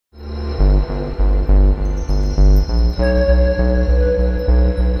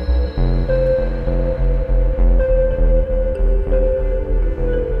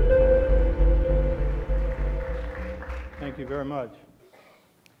Thank you very much.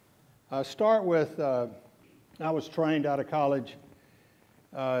 I'll start with, I was trained out of college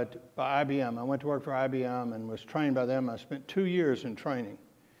by IBM. I went to work for IBM and was trained by them. I spent 2 years in training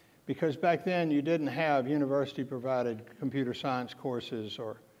because back then you didn't have university-provided computer science courses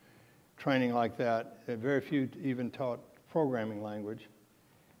or training like that. Very few even taught programming language.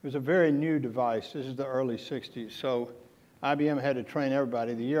 It was a very new device. This is the early 60s. So IBM had to train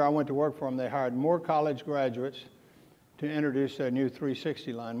everybody. The year I went to work for them, they hired more college graduates to introduce their new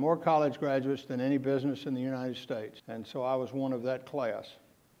 360 line, more college graduates than any business in the United States. And so I was one of that class.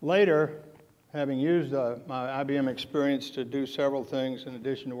 Later, having used my IBM experience to do several things in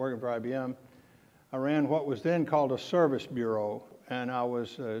addition to working for IBM, I ran what was then called a service bureau, and I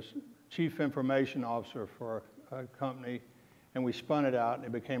was a chief information officer for a company, and we spun it out and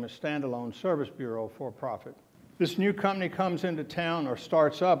it became a standalone service bureau for profit. This new company comes into town or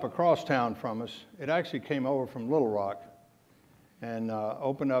starts up across town from us. It actually came over from Little Rock and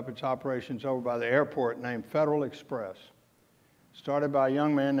opened up its operations over by the airport named Federal Express. Started by a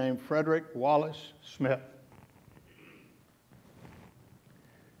young man named Frederick Wallace Smith.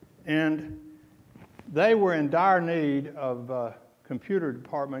 And they were in dire need of computer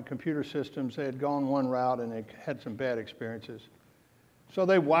department, computer systems. They had gone one route and they had some bad experiences. So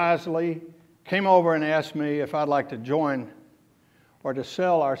they wisely came over and asked me if I'd like to join or to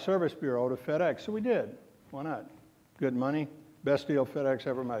sell our service bureau to FedEx. So we did. Why not? Good money. Best deal FedEx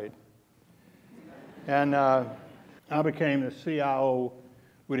ever made. And I became the CIO,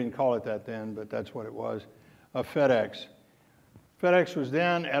 we didn't call it that then, but that's what it was, of FedEx. FedEx was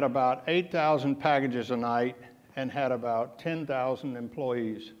then at about 8,000 packages a night and had about 10,000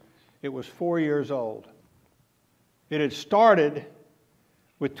 employees. It was 4 years old. It had started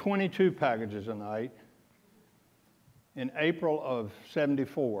with 22 packages a night in April of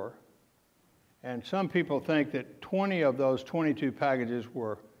 '74. And some people think that 20 of those 22 packages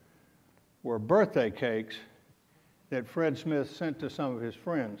were birthday cakes that Fred Smith sent to some of his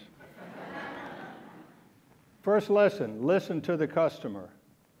friends. First lesson, listen to the customer.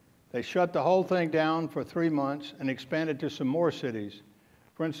 They shut the whole thing down for 3 months and expanded to some more cities.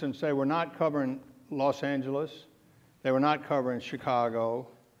 For instance, they were not covering Los Angeles. They were not covering Chicago.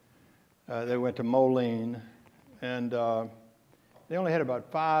 They went to Moline. And they only had about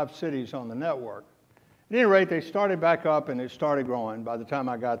 5 cities on the network. At any rate, they started back up and it started growing. By the time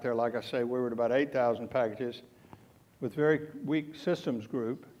I got there, like I say, we were at about 8,000 packages with very weak systems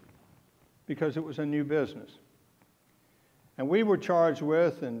group because it was a new business. And we were charged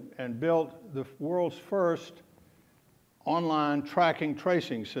with and built the world's first online tracking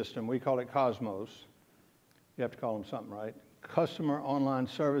tracing system. We call it Cosmos. You have to call them something, right? Customer Online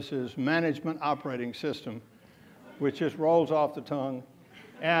Services Management Operating System, which just rolls off the tongue,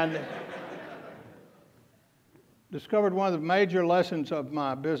 and discovered one of the major lessons of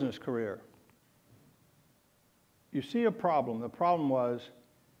my business career. You see a problem. The problem was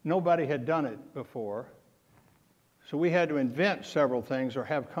nobody had done it before, so we had to invent several things or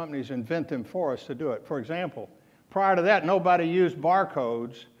have companies invent them for us to do it. For example, prior to that, nobody used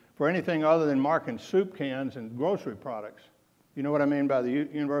barcodes for anything other than marking soup cans and grocery products. You know what I mean by the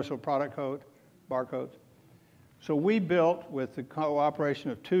Universal Product Code, barcodes? So we built, with the cooperation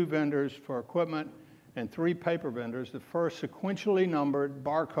of 2 vendors for equipment and 3 paper vendors, the first sequentially numbered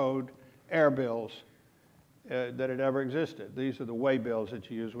barcode air bills that had ever existed. These are the way bills that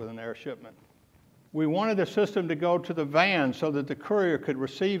you use with an air shipment. We wanted the system to go to the van so that the courier could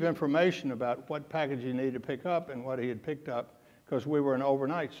receive information about what package he needed to pick up and what he had picked up, because we were an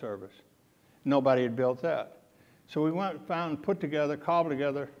overnight service. Nobody had built that. So we went, found, put together, cobbled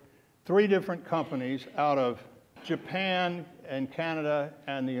together 3 different companies out of Japan and Canada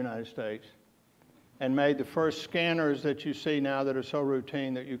and the United States, and made the first scanners that you see now that are so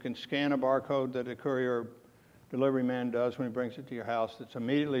routine that you can scan a barcode that a courier delivery man does when he brings it to your house. That's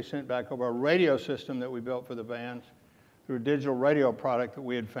immediately sent back over a radio system that we built for the vans through a digital radio product that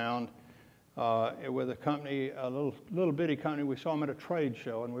we had found with a company, a little bitty company. We saw them at a trade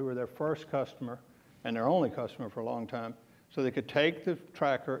show, and we were their first customer and their only customer for a long time. So they could take the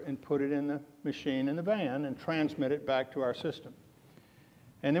tracker and put it in the machine in the van and transmit it back to our system.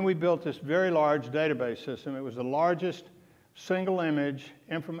 And then we built this very large database system. It was the largest single image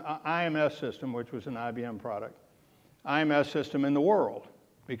IMS system, which was an IBM product, IMS system in the world,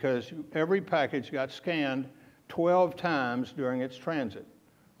 because every package got scanned 12 times during its transit.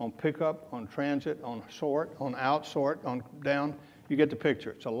 On pickup, on transit, on sort, on out sort, on down. You get the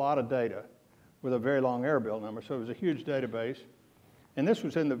picture. It's a lot of data. with a very long air bill number. So it was a huge database. And this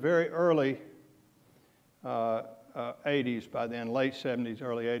was in the very early 80s by then, late 70s,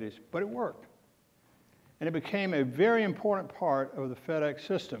 early 80s. But it worked. And it became a very important part of the FedEx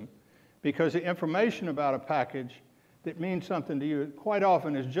system because the information about a package that means something to you quite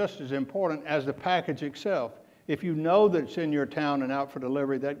often is just as important as the package itself. If you know that it's in your town and out for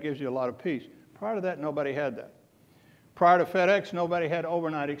delivery, that gives you a lot of peace. Prior to that, nobody had that. Prior to FedEx, nobody had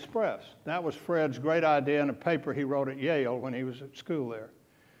overnight express. That was Fred's great idea in a paper he wrote at Yale when he was at school there,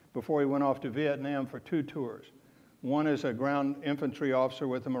 before he went off to Vietnam for 2 tours. One as a ground infantry officer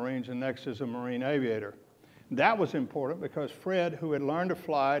with the Marines, and next as a Marine aviator. That was important because Fred, who had learned to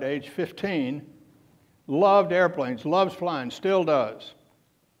fly at age 15, loved airplanes, loves flying, still does.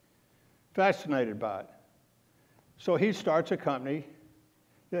 Fascinated by it. So he starts a company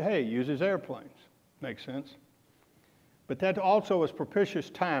that, hey, uses airplanes. Makes sense. But that also was propitious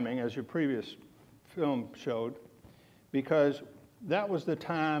timing, as your previous film showed, because that was the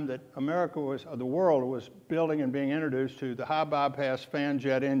time that America was, or the world was building and being introduced to the high bypass fan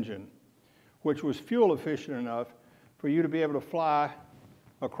jet engine, which was fuel efficient enough for you to be able to fly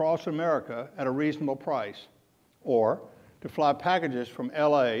across America at a reasonable price, or to fly packages from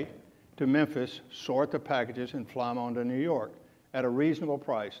LA to Memphis, sort the packages, and fly them on to New York at a reasonable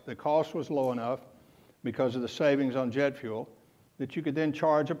price. The cost was low enough because of the savings on jet fuel that you could then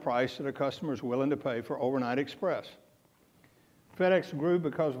charge a price that a customer is willing to pay for overnight express. FedEx grew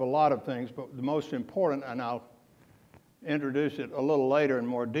because of a lot of things, but the most important, and I'll introduce it a little later in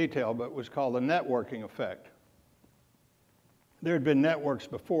more detail, but was called the networking effect. There had been networks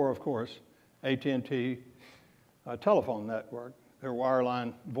before, of course, AT&T telephone network, their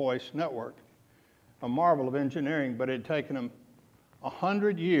wireline voice network, a marvel of engineering, but it had taken them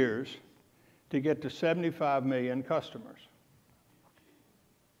 100 years to get to 75 million customers.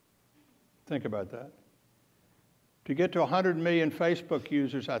 Think about that. To get to 100 million Facebook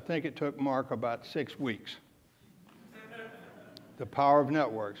users, I think it took Mark about 6 weeks. The power of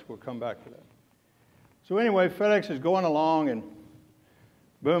networks, we'll come back to that. So anyway, FedEx is going along and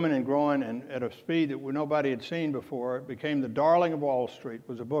booming and growing and at a speed that nobody had seen before. It became the darling of Wall Street.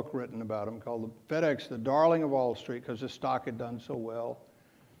 There was a book written about him called FedEx, the Darling of Wall Street, because the stock had done so well.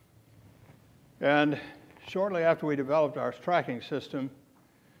 And shortly after we developed our tracking system,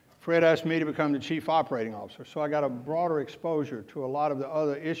 Fred asked me to become the chief operating officer. So I got a broader exposure to a lot of the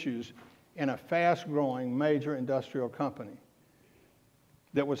other issues in a fast-growing major industrial company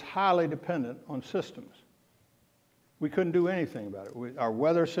that was highly dependent on systems. We couldn't do anything about it. Our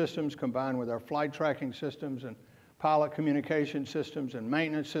weather systems combined with our flight tracking systems and pilot communication systems and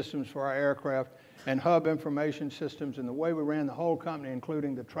maintenance systems for our aircraft and hub information systems and the way we ran the whole company,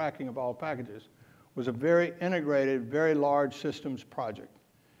 including the tracking of all packages, was a very integrated, very large systems project.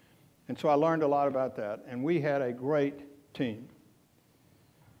 And so I learned a lot about that, and we had a great team.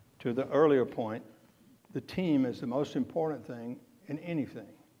 To the earlier point, the team is the most important thing in anything.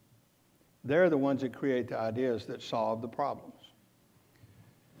 They're the ones that create the ideas that solve the problems.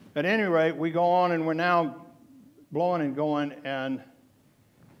 At any rate, we go on and we're now blowing and going, and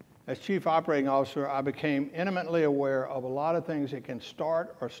as chief operating officer, I became intimately aware of a lot of things that can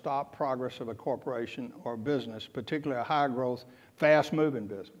start or stop progress of a corporation or business, particularly a high-growth, fast-moving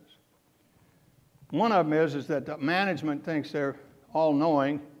business. One of them is that the management thinks they're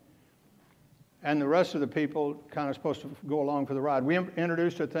all-knowing, and the rest of the people kind of supposed to go along for the ride. We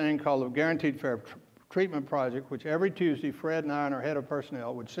introduced a thing called the Guaranteed Fair Treatment Project, which every Tuesday, Fred and I and our head of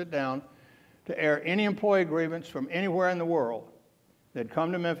personnel would sit down to air any employee grievance from anywhere in the world. They'd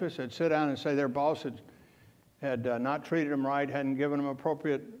come to Memphis, they'd sit down and say their boss had not treated them right, hadn't given them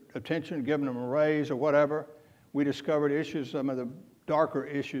appropriate attention, given them a raise or whatever. We discovered issues, some of the darker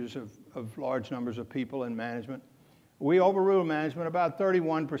issues of large numbers of people in management. We overrule management about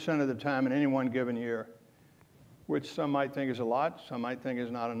 31% of the time in any one given year, which some might think is a lot, some might think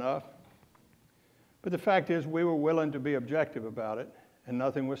is not enough. But the fact is we were willing to be objective about it, and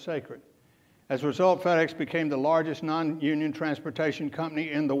nothing was sacred. As a result, FedEx became the largest non-union transportation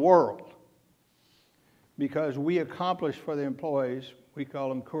company in the world because we accomplished for the employees, we call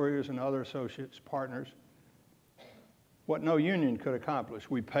them couriers and other associates, partners, what no union could accomplish.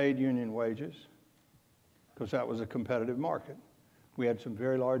 We paid union wages because that was a competitive market. We had some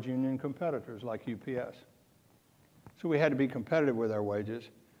very large union competitors like UPS. So we had to be competitive with our wages,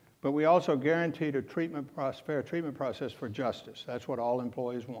 but we also guaranteed a fair treatment process for justice. That's what all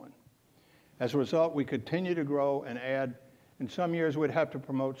employees want. As a result, we continue to grow and add. In some years, we'd have to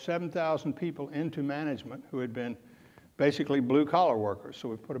promote 7,000 people into management who had been basically blue-collar workers. So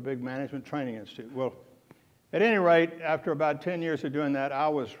we put a big management training institute. Well, at any rate, after about 10 years of doing that, I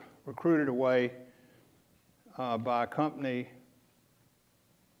was recruited away by a company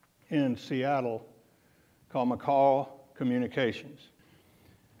in Seattle called McCaw Communications.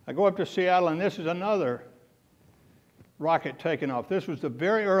 I go up to Seattle, and this is another rocket taking off. This was the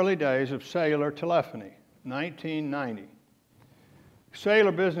very early days of cellular telephony, 1990.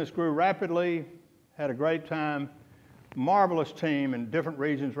 Cellular business grew rapidly, had a great time, marvelous team in different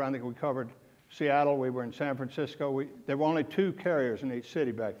regions around we covered Seattle, we were in San Francisco. There were only 2 carriers in each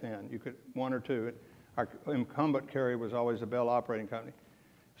city back then. You could, 1 or 2. Our incumbent carrier was always the Bell Operating Company.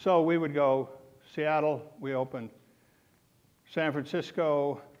 So we would go Seattle, we opened San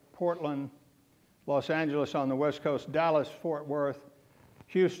Francisco, Portland, Los Angeles on the West Coast, Dallas, Fort Worth,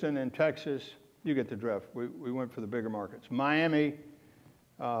 Houston, and Texas. You get the drift. We went for the bigger markets. Miami,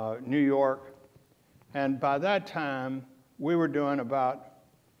 New York. And by that time, we were doing about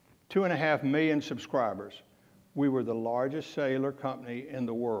 2.5 million subscribers. We were the largest cellular company in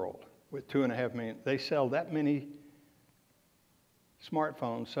the world with 2.5 million. They sell that many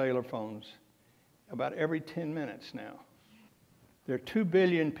smartphones, cellular phones, about every 10 minutes now. There are 2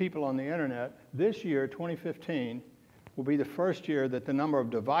 billion people on the internet. This year, 2015, will be the first year that the number of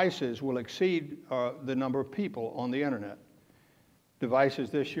devices will exceed the number of people on the internet. Devices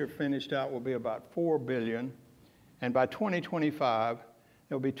this year finished out will be about 4 billion, and by 2025,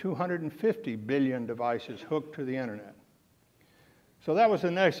 there will be 250 billion devices hooked to the internet. So that was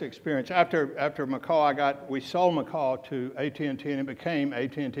the next experience. After McCaw, we sold McCaw to AT&T, and it became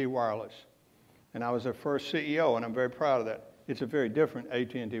AT&T Wireless. And I was their first CEO, and I'm very proud of that. It's a very different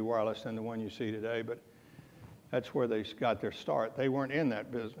AT&T Wireless than the one you see today, but that's where they got their start. They weren't in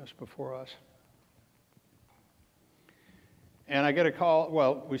that business before us. And I get a call,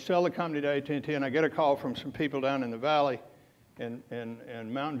 well, we sell the company to AT&T, and I get a call from some people down in the valley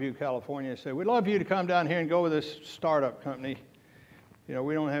in Mountain View, California, and say, we'd love for you to come down here and go with this startup company. You know,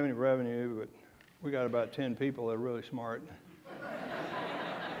 we don't have any revenue, but we got about 10 people that are really smart.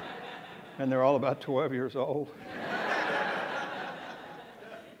 And they're all about 12 years old.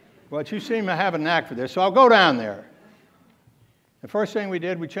 But you seem to have a knack for this, so I'll go down there. The first thing we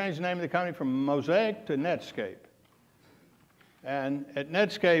did, we changed the name of the company from Mosaic to Netscape. And at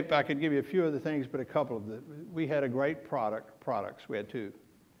Netscape, I could give you a few of the things, but a couple of them. We had a great products. We had 2.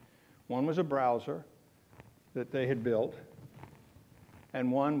 One was a browser that they had built,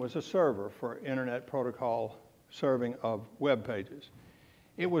 and one was a server for Internet protocol serving of web pages.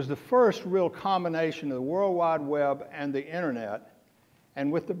 It was the first real combination of the World Wide Web and the Internet,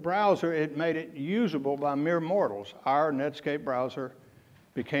 and with the browser, it made it usable by mere mortals. Our Netscape browser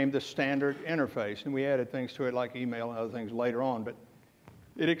became the standard interface, and we added things to it like email and other things later on, but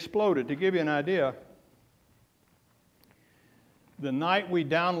it exploded. To give you an idea, the night we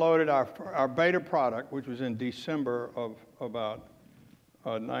downloaded our beta product, which was in December of about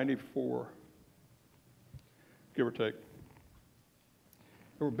 94, give or take,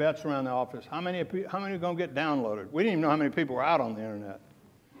 there were bets around the office. How many are going to get downloaded? We didn't even know how many people were out on the internet.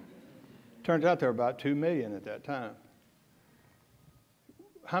 Turns out there were about 2 million at that time.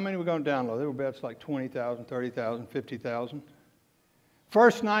 How many were going to download? There were bets like 20,000, 30,000, 50,000.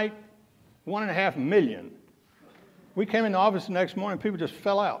 First night, 1.5 million. We came in the office the next morning, people just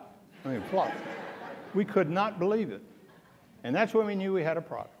fell out. I mean, flopped. We could not believe it. And that's when we knew we had a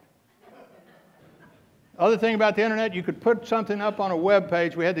product. Other thing about the internet, you could put something up on a web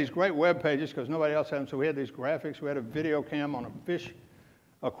page. We had these great web pages because nobody else had them, so we had these graphics. We had a video cam on a fish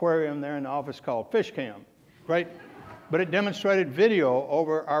aquarium there in the office called Fish Cam. Great. But it demonstrated video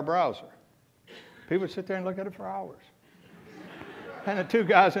over our browser. People would sit there and look at it for hours. And the 2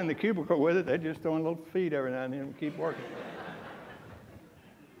 guys in the cubicle with it, they'd just throw in a little feed every now and then and keep working.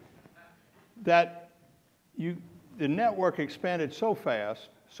 The network expanded so fast,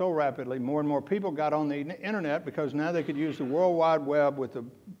 so rapidly, more and more people got on the internet because now they could use the World Wide Web with the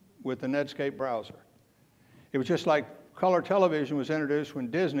Netscape browser. It was just like color television was introduced when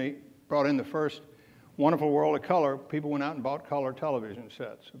Disney brought in the first Wonderful World of Color. People went out and bought color television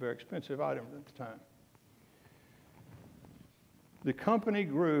sets, a very expensive item at the time. The company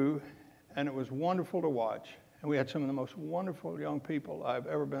grew, and it was wonderful to watch. And we had some of the most wonderful young people I've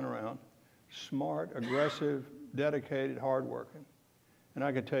ever been around. Smart, aggressive, dedicated, hardworking. And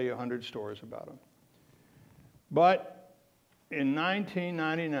I could tell you 100 stories about them. But in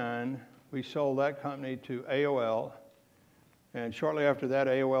 1999, we sold that company to AOL. And shortly after that,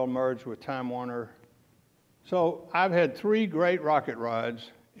 AOL merged with Time Warner. So I've had 3 great rocket rides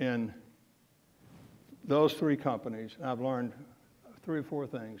in those 3 companies. And I've learned 3 or 4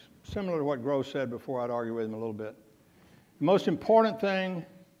 things. Similar to what Gross said before, I'd argue with him a little bit. The most important thing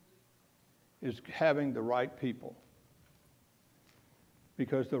is having the right people.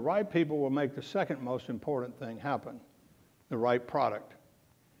 because the right people will make the second most important thing happen, the right product.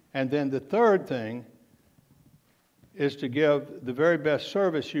 And then the third thing is to give the very best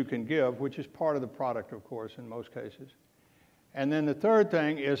service you can give, which is part of the product, of course, in most cases. And then the third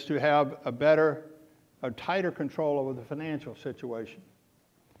thing is to have a tighter control over the financial situation,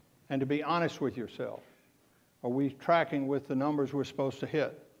 and to be honest with yourself. Are we tracking with the numbers we're supposed to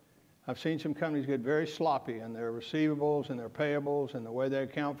hit? I've seen some companies get very sloppy in their receivables and their payables and the way they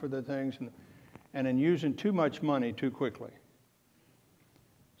account for the things, and in using too much money too quickly.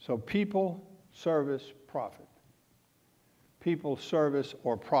 So people, service, profit. People, service,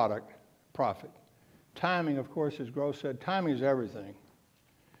 or product, profit. Timing, of course, as Gross said, timing is everything.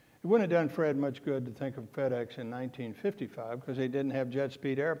 It wouldn't have done Fred much good to think of FedEx in 1955 because they didn't have jet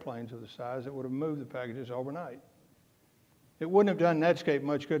speed airplanes of the size that would have moved the packages overnight. It wouldn't have done Netscape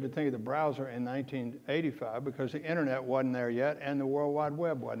much good to think of the browser in 1985 because the internet wasn't there yet and the World Wide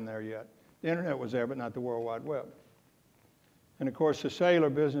Web wasn't there yet. The internet was there, but not the World Wide Web. And of course, the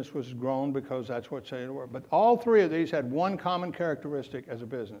cellular business was grown because that's what cellular was. But all three of these had one common characteristic as a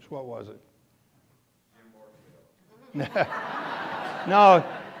business. What was it? Jim Barksdale. No,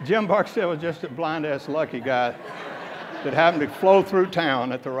 Jim Barksdale was just a blind-ass lucky guy that happened to flow through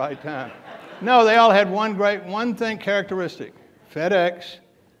town at the right time. No, they all had one thing characteristic. FedEx,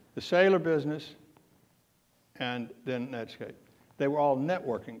 the cellular business, and then Netscape. They were all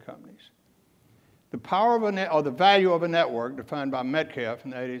networking companies. The power of or the value of a network, defined by Metcalf in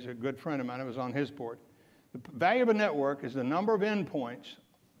the 80s, a good friend of mine, I was on his board. The value of a network is the number of endpoints,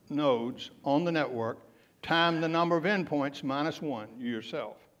 nodes, on the network, times the number of endpoints minus one, you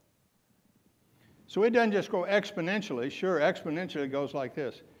yourself. So it doesn't just go exponentially. Sure, exponentially it goes like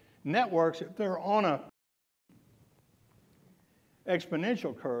this. Networks, if they're on a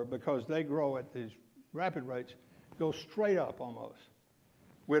exponential curve because they grow at these rapid rates, go straight up almost.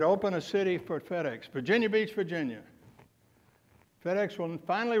 We'd open a city for FedEx, Virginia Beach, Virginia. FedEx will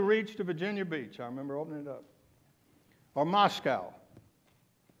finally reach to Virginia Beach. I remember opening it up. Or Moscow.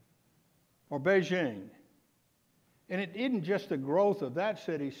 Or Beijing. And it isn't just the growth of that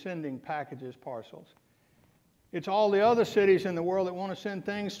city sending packages, parcels. It's all the other cities in the world that want to send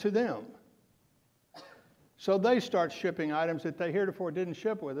things to them. So they start shipping items that they heretofore didn't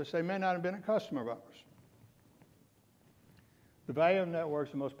ship with us. They may not have been a customer of ours. The value of networks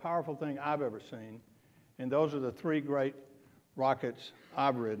is the most powerful thing I've ever seen. And those are the three great rockets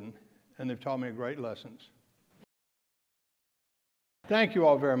I've ridden, and they've taught me great lessons. Thank you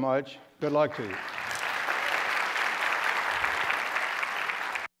all very much. Good luck to you.